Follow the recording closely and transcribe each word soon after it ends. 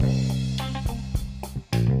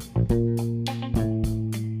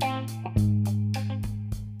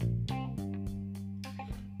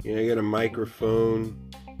got a microphone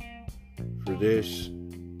for this,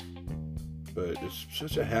 but it's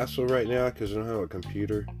such a hassle right now because I don't have a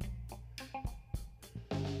computer.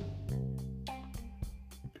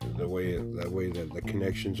 The way that the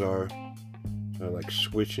connections are, so I like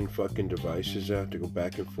switching fucking devices out to go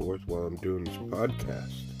back and forth while I'm doing this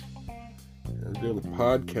podcast. I'm doing the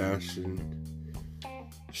podcast in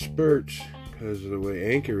spurts because of the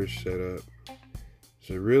way Anchor is set up.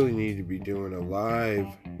 So I really need to be doing a live.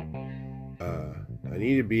 I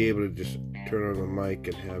need to be able to just turn on the mic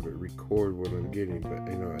and have it record what I'm getting, but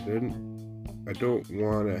I don't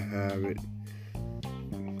want to have it.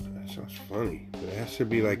 That sounds funny, but it has to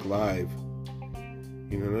be like live.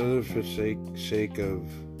 Not for the sake of,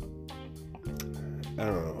 I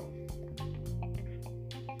don't know.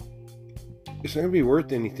 It's not going to be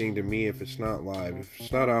worth anything to me if it's not live, if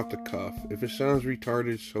it's not off the cuff. If it sounds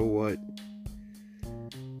retarded, so what?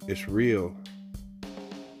 It's real.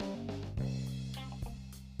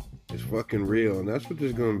 It's fucking real, and that's what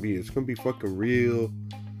this is going to be. It's going to be fucking real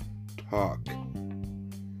talk.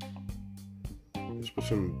 Let's put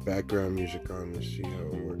some background music on to see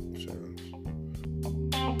how it sounds.